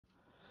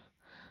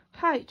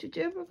Hi,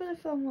 today we're going to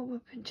film a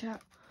whipping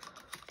chat.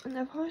 And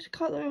the first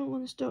colour I'm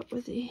going to start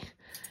with is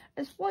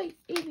White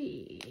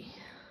Eevee.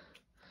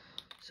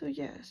 So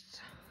yes,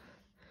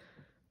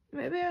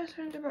 maybe I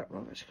sound a bit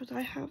rubbish because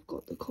I have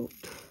got the cold.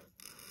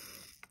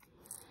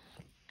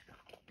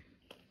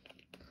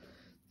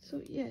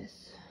 So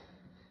yes.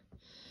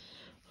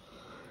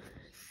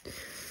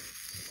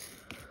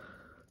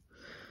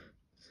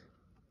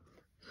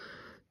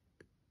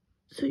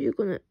 So you're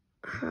going to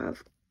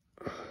have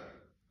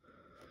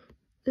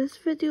this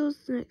video's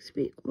next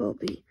week will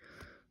be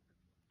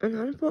an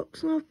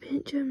unboxing of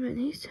Paint Gem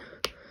Minis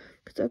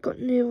because I got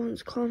new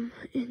ones come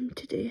in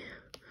today.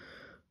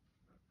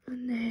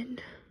 And then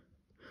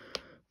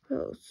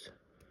what else?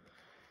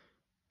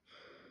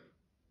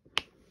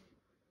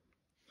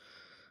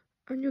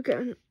 And you're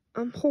getting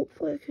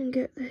hopefully I can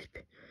get this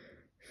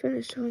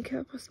finished on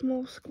cap a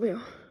small square.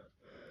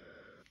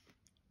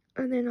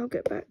 And then I'll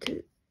get back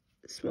to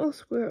the small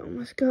square on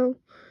my skull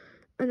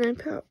and then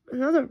put up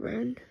another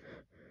round,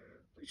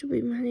 which will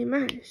be Minnie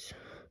Mouse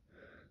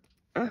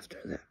after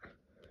that.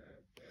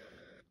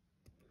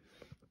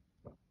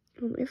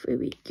 And every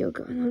week you'll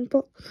get an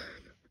unbox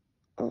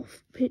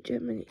of Paint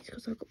Gem Minis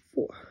because I've got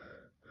 4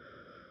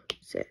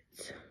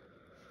 sets.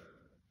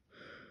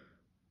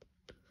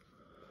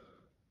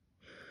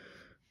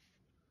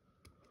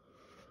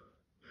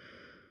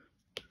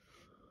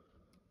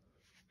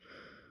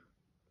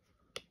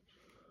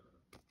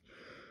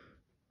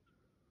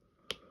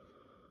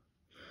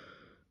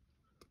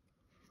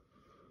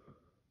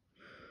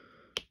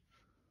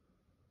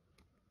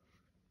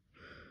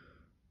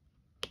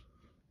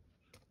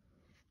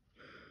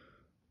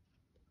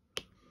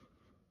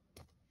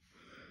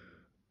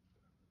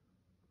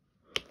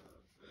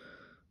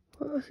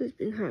 What else has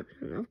been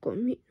happening? I've got a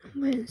meeting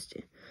on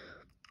Wednesday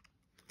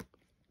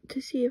to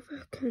see if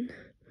I can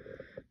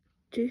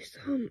do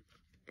some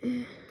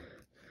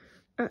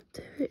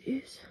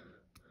activities.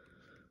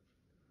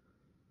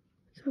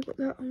 So I've got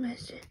that on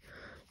Wednesday.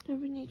 Now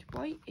we need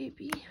White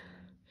Eevee.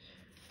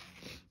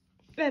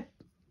 I've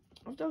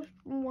done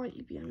White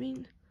Eevee, I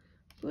mean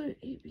Blue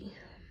Eevee.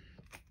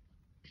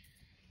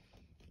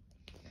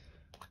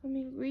 I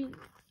mean green.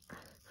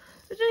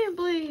 There's only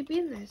Blue Eevee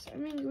in this. I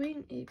mean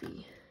Green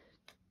Eevee.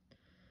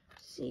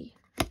 See,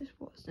 this is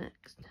what's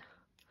next.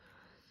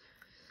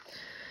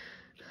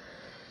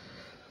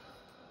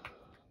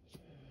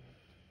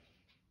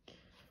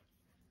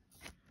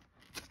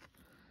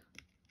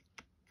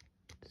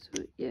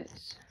 So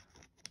yes,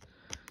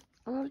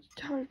 I'll have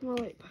to charge my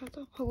light pad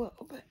up a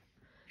little bit.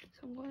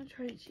 So I'm going to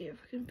try and see if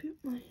I can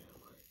put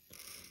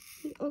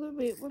the other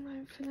way when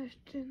I'm finished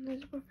doing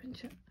this whipping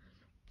chat.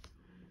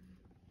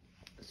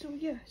 So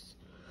yes,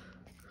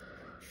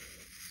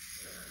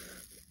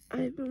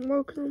 I've been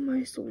working on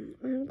my song.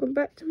 I'm going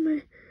back to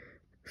my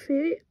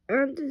fairy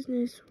and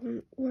Disney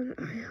song one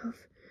I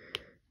have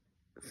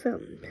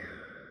filmed.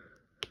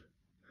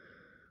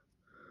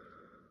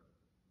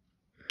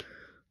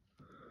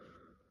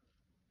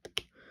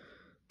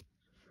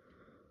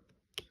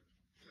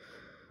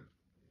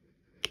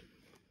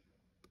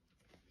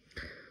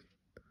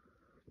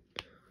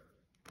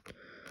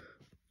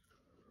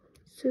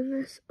 So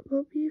this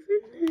will be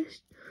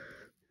finished.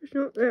 There's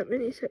not that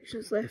many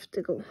sections left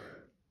to go.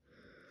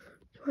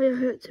 That's why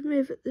I had to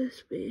move it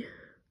this way.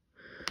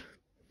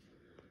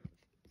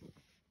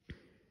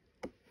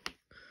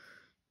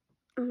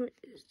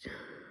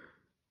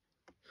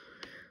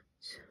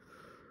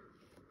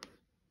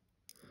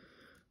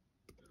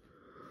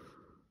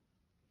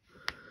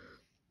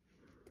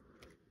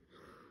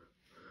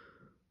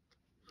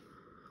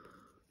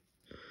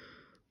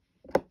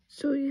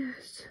 So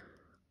yes,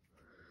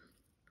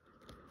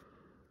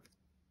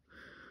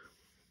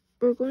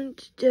 we're going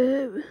to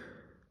do,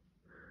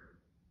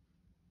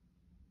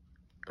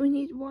 we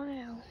need 1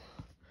 L.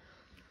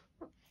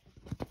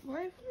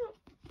 Why have we not,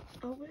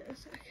 oh wait a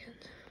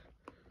second.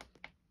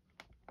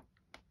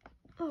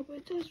 Oh but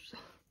it does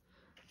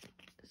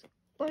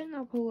line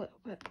up a little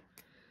bit.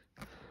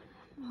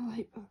 I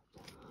like that.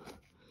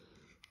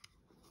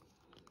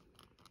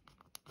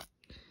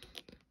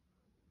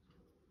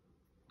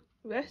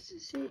 The rest of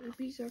the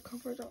CABs are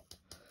covered up.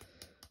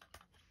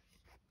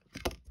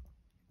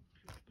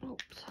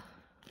 Oops.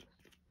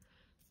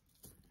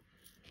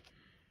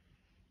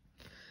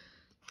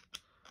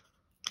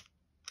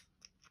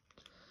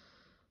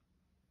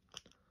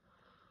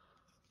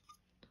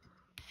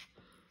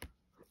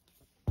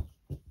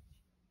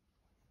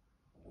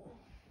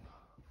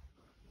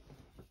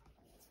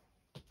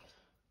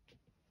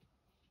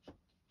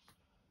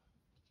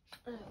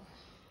 Oh.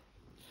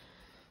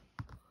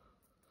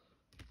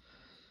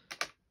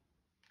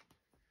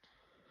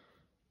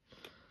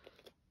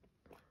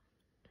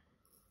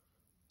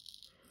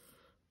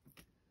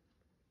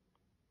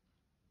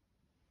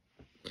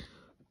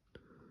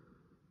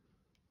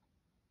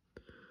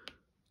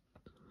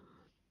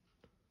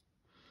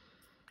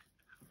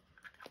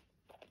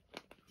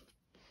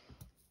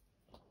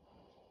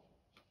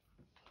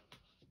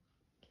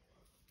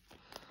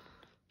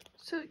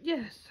 So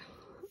yes,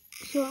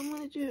 so I'm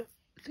going to do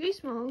 3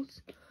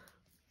 smalls,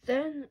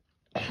 then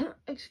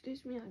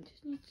Excuse me, I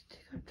just need to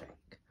take a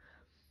drink.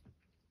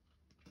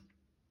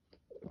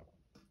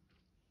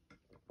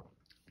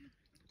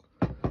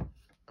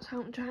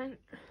 So I'm trying.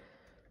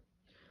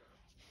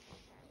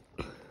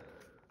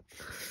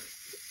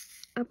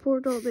 I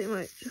poured all the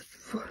milk just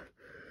for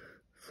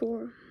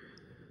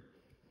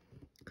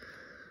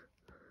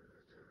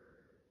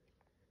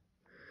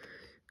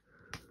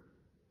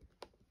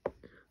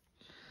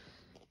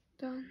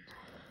done.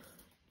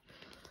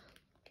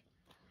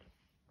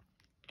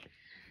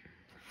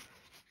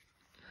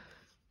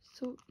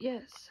 So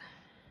yes,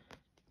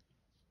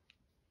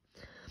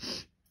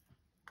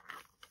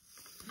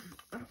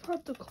 I've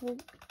had the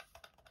cold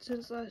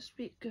since last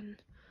week,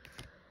 and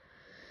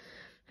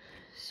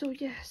so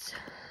yes.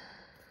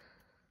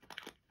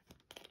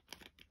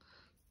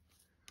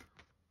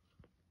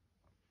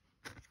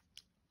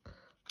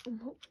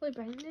 Hopefully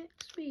by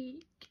next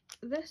week,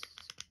 this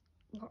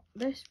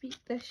week,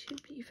 this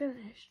should be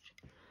finished.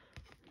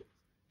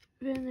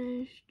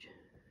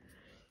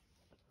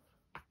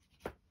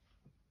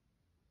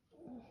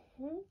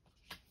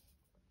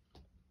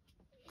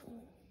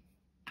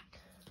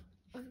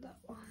 And that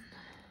one.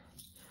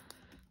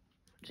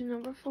 To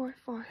number 4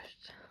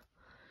 first.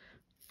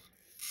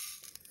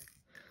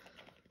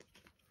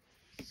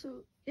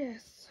 So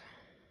yes.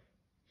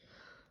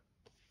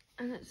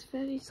 And it's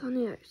very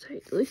sunny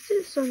outside. At least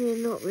it's sunny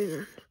and not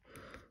raining.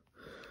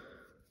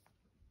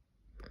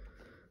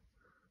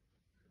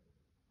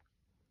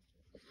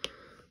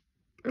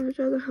 I would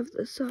rather have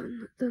the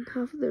sun than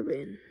have the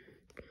rain.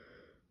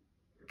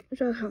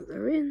 I'd rather have the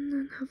rain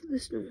than have the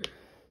snow.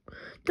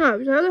 No, I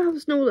would rather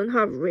have snow than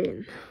have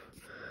rain.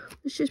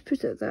 Let's just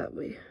put it that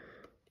way.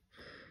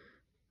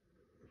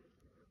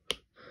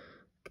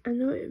 I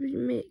know it would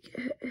make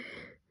it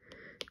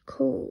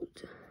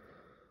cold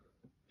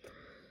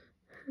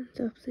end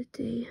of the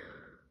day.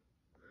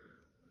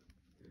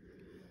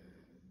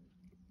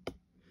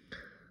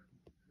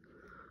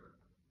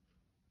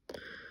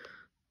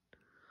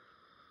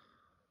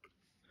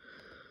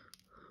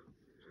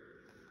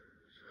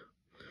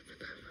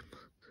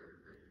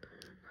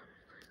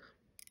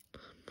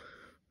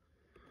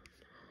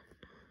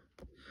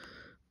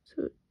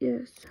 So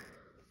yes.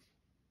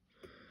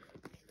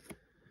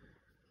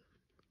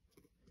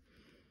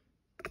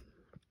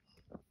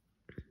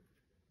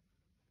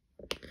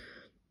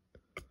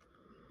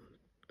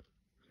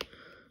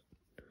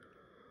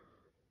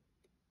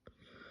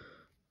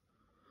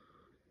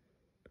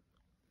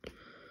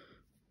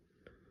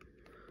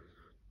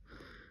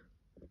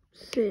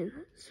 So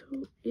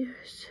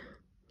yes.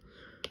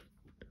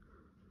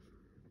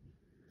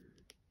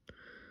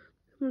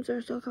 Ones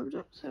are still covered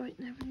up, so I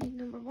never need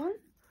number 1.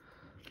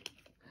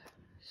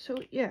 So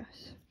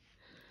yes.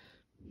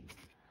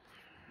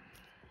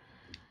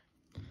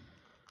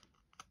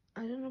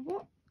 I don't know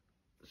what.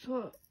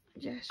 So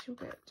yes, you'll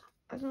get.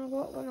 I don't know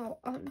what one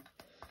I'll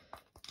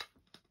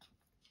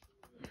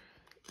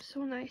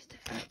so nice to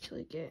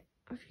actually get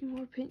a few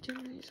more paint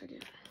journeys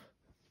again.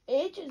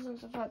 Ages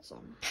since I've had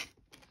some.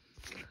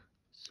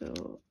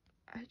 So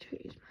I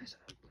treated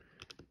myself.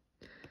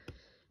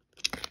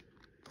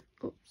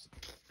 Oops.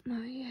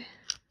 My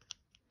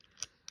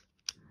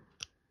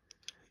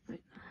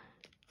wait.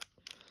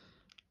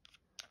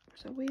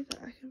 There's a way that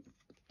I can.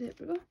 There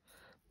we go.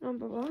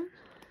 Number 1.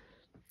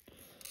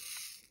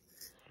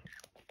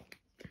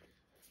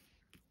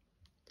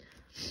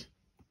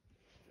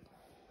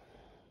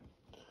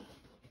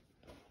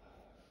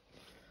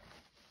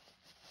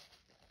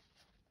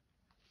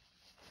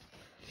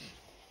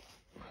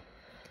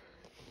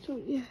 So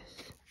yes.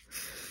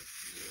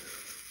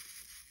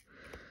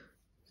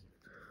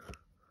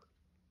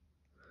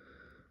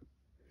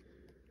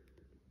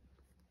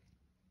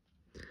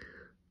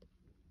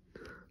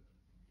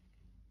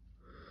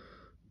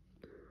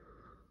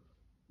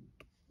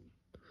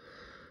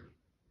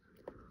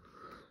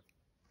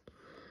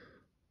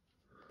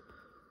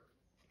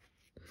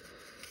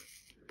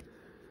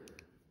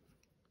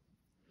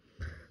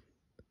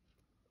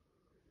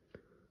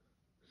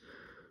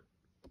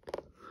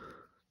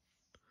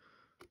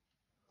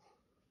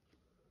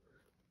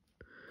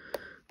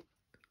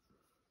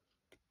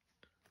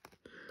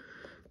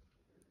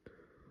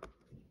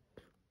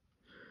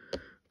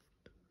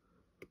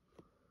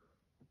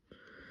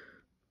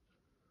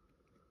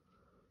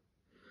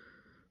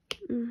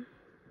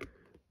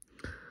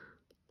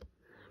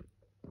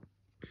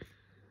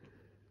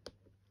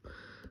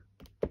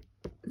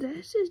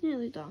 This is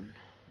nearly done.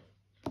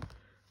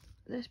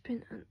 This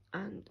paint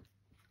and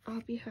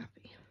I'll be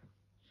happy.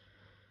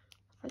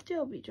 I do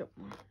I'll be drunk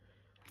more.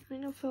 I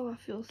know I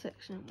feel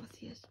sectioning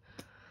with you.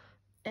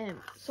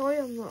 Sorry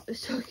I'm not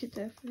as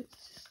talkative.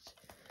 It's just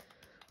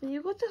when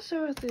you go to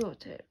Sarah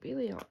Theota, it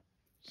really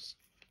hurts.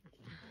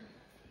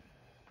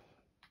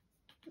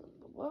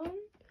 Number 1. Then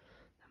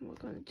we're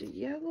gonna do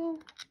yellow.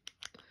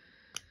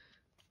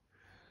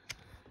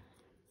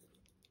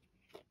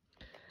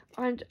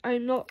 And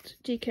I'm not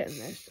decatting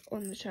this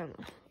on the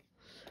channel.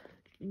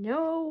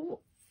 No,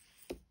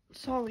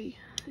 sorry,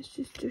 it's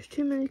just there's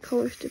too many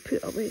colours to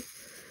put away.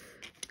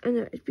 and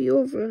it'd be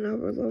over an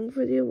hour long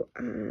video,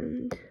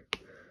 and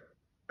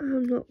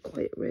I'm not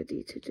quite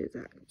ready to do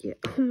that yet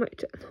on my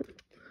channel.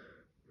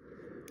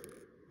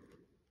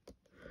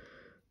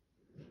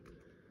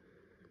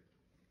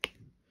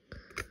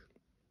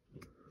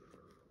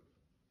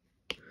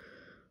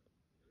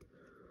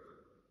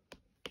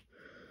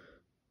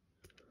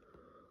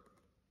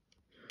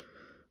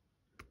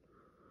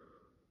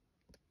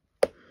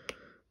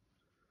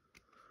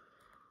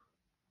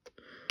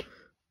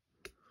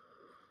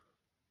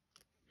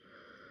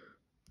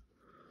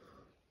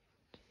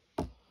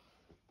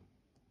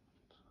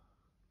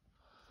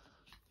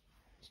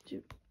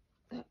 Do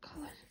that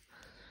color.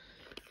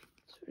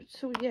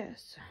 So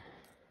yes.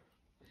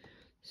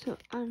 So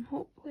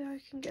hopefully I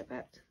can get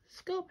back to the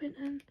skull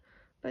painting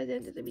by the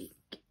end of the week.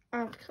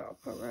 I'll cut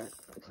up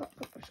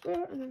a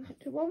square and then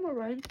do one more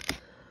round.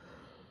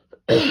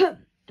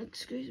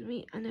 Excuse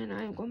me, and then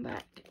I'm going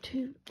back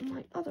to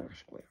my other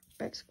square,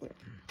 big square.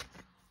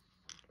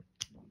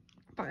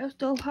 But I'll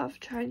still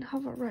try and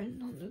have a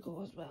round on the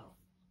go as well.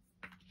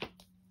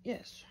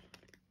 Yes.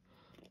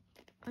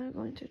 I'm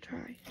going to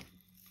try.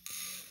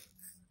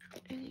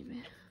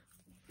 Anyway.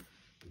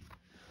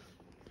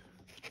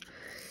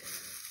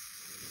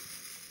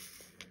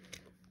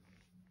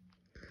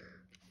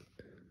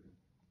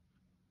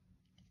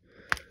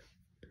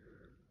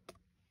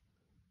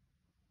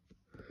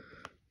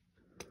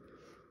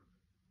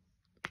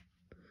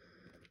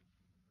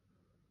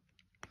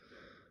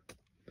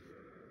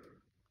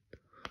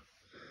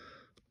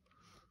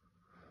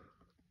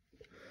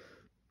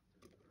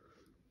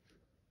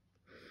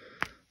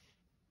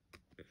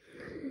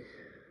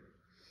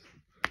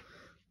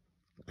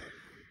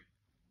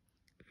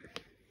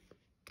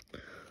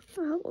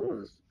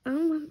 I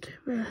want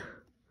to,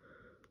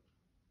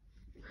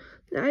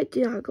 the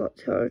idea I got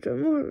to order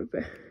more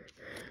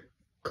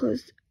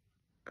because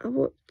I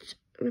watched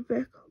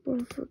Rebecca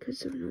Born for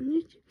Kids on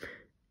YouTube.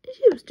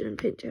 She was doing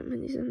paint jet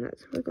minis, and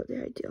that's how I got the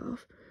idea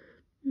of.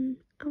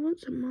 I want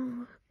some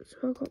more, so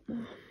I got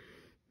more.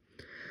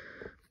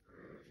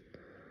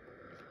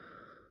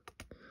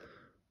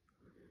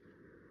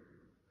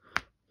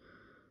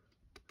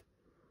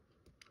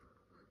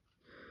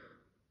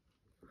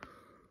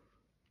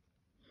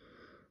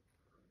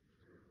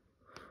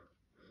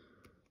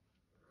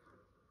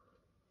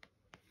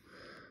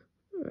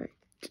 Right.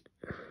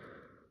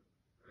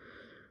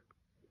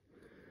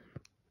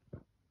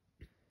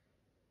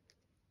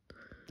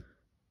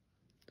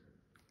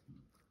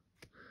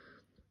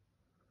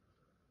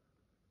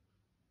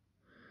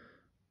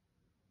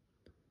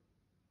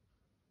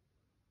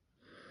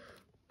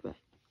 Right.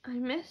 I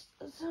missed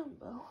a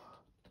symbol.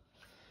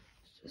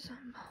 Just a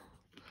symbol.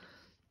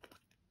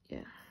 Yeah.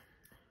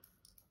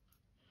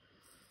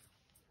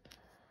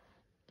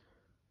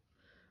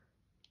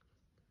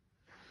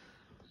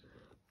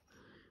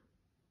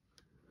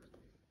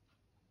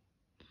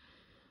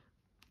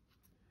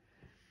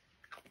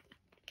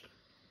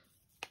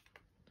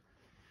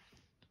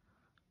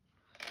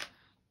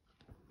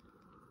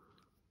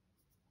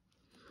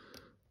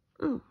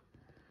 Oh.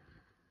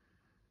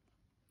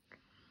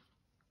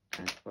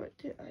 I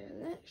worked it. I had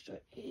an extra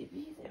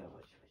AB there,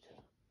 which we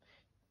didn't.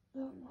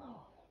 Oh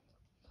no.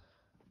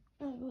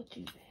 I will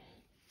do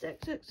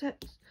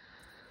 666.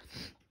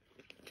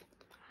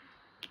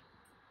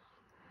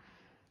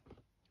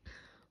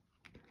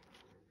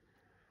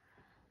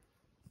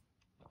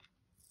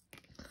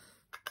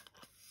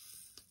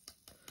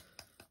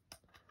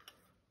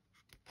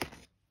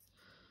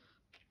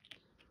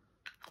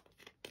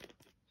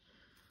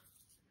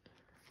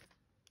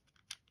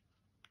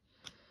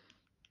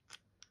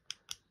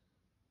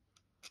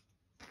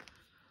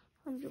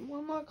 I'm doing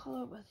one more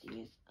colour with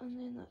these, and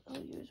then that's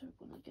all yours are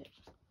gonna get.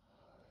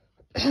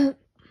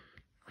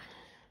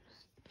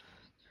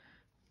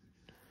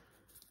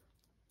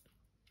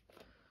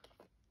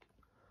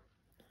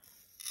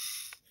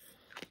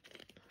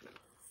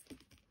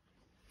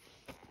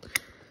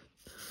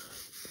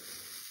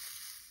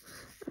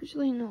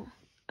 Actually, no.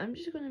 I'm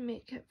just gonna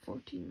make it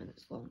 14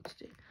 minutes long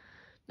today.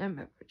 Now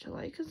remember to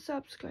like and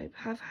subscribe.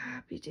 Have a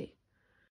happy day.